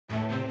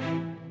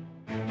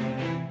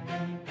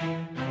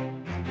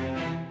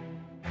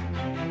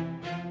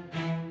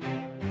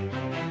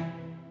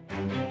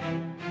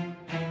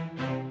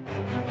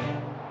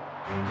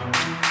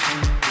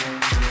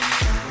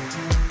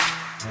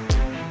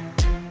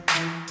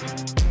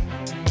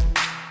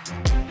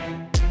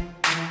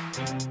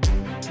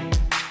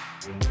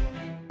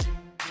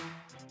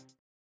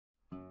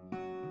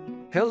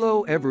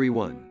Hello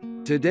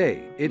everyone.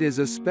 Today, it is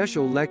a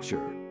special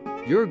lecture.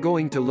 You're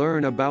going to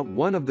learn about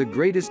one of the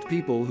greatest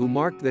people who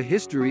marked the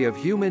history of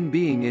human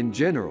being in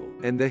general,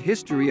 and the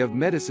history of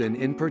medicine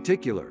in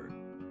particular.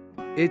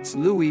 It's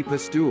Louis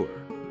Pasteur.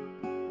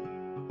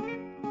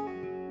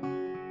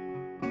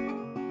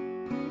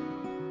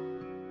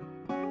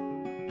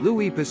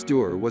 Louis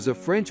Pasteur was a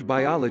French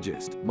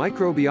biologist,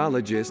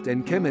 microbiologist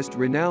and chemist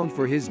renowned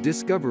for his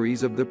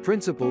discoveries of the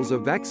principles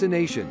of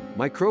vaccination,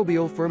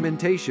 microbial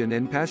fermentation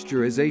and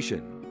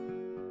pasteurization.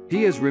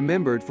 He is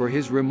remembered for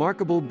his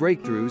remarkable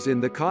breakthroughs in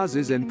the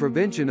causes and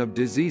prevention of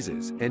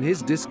diseases, and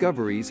his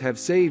discoveries have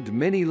saved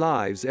many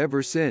lives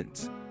ever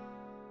since.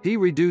 He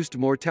reduced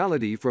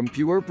mortality from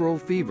puerperal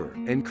fever,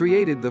 and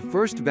created the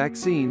first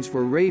vaccines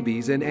for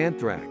rabies and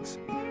anthrax.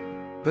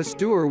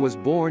 Pasteur was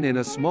born in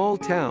a small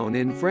town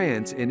in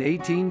France in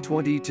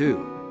 1822.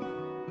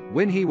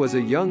 When he was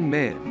a young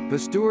man,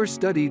 Pasteur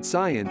studied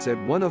science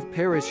at one of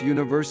Paris'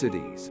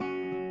 universities.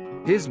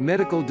 His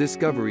medical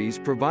discoveries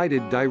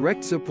provided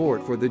direct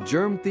support for the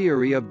germ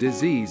theory of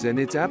disease and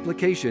its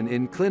application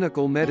in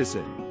clinical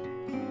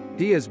medicine.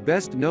 He is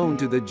best known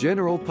to the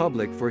general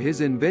public for his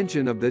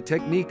invention of the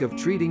technique of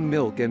treating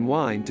milk and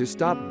wine to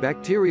stop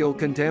bacterial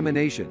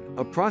contamination,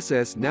 a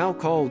process now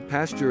called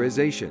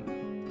pasteurization.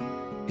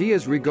 He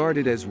is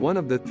regarded as one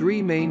of the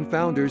three main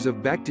founders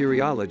of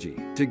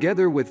bacteriology,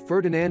 together with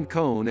Ferdinand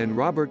Kohn and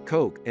Robert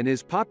Koch, and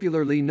is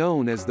popularly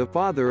known as the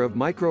father of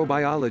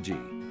microbiology.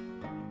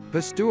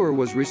 Pasteur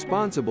was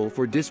responsible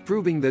for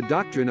disproving the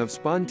doctrine of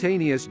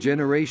spontaneous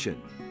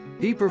generation.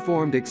 He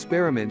performed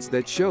experiments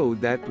that showed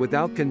that,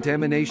 without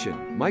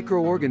contamination,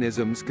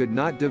 microorganisms could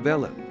not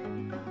develop.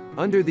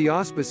 Under the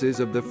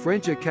auspices of the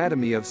French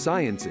Academy of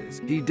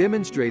Sciences, he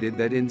demonstrated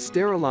that in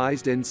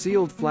sterilized and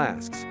sealed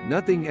flasks,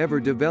 nothing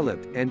ever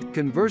developed, and,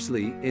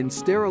 conversely, in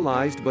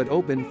sterilized but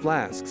open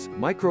flasks,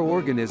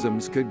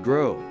 microorganisms could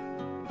grow.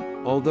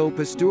 Although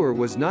Pasteur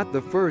was not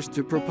the first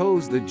to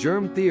propose the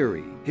germ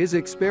theory, his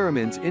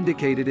experiments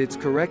indicated its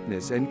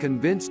correctness and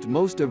convinced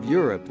most of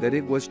Europe that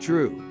it was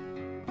true.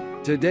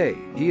 Today,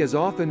 he is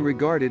often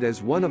regarded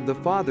as one of the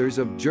fathers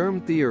of germ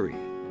theory.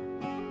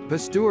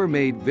 Pasteur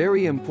made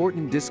very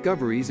important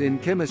discoveries in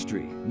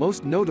chemistry,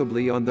 most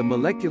notably on the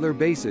molecular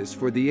basis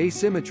for the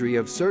asymmetry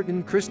of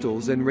certain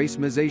crystals and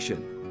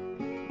racemization.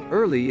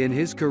 Early in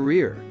his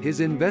career,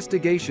 his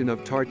investigation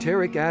of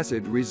tartaric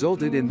acid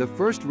resulted in the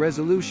first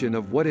resolution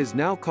of what is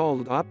now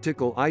called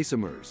optical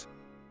isomers.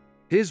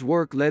 His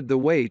work led the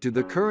way to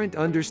the current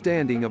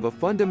understanding of a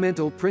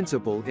fundamental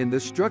principle in the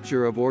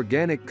structure of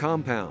organic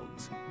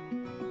compounds.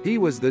 He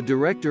was the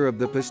director of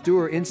the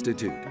Pasteur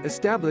Institute,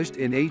 established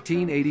in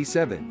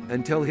 1887,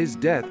 until his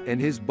death, and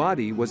his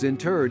body was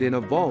interred in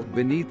a vault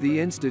beneath the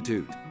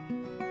institute.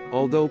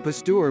 Although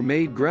Pasteur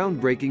made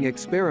groundbreaking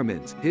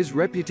experiments, his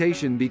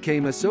reputation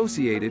became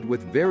associated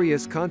with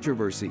various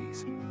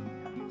controversies.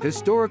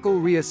 Historical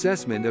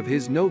reassessment of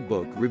his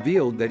notebook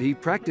revealed that he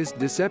practiced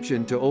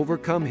deception to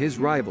overcome his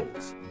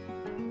rivals.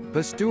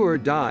 Pasteur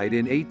died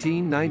in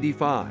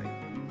 1895.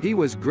 He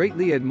was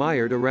greatly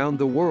admired around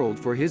the world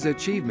for his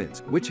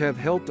achievements, which have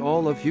helped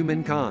all of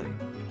humankind.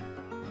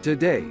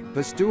 Today,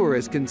 Pasteur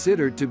is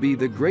considered to be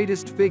the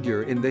greatest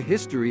figure in the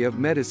history of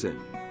medicine.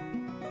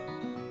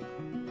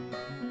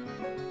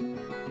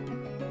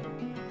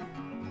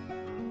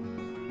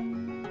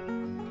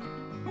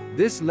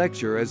 This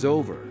lecture is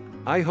over.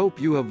 I hope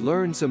you have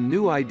learned some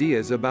new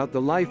ideas about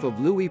the life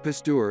of Louis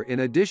Pasteur in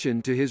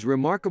addition to his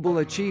remarkable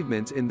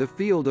achievements in the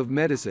field of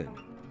medicine.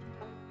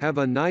 Have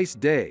a nice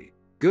day.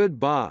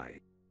 Goodbye.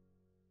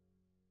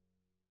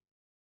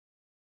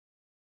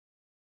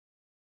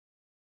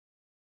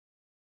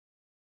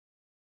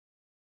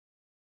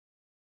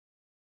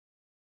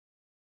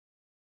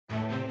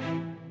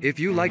 If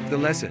you liked the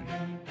lesson,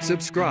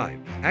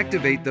 subscribe,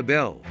 activate the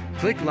bell,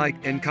 click like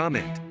and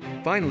comment.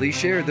 Finally,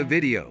 share the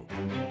video.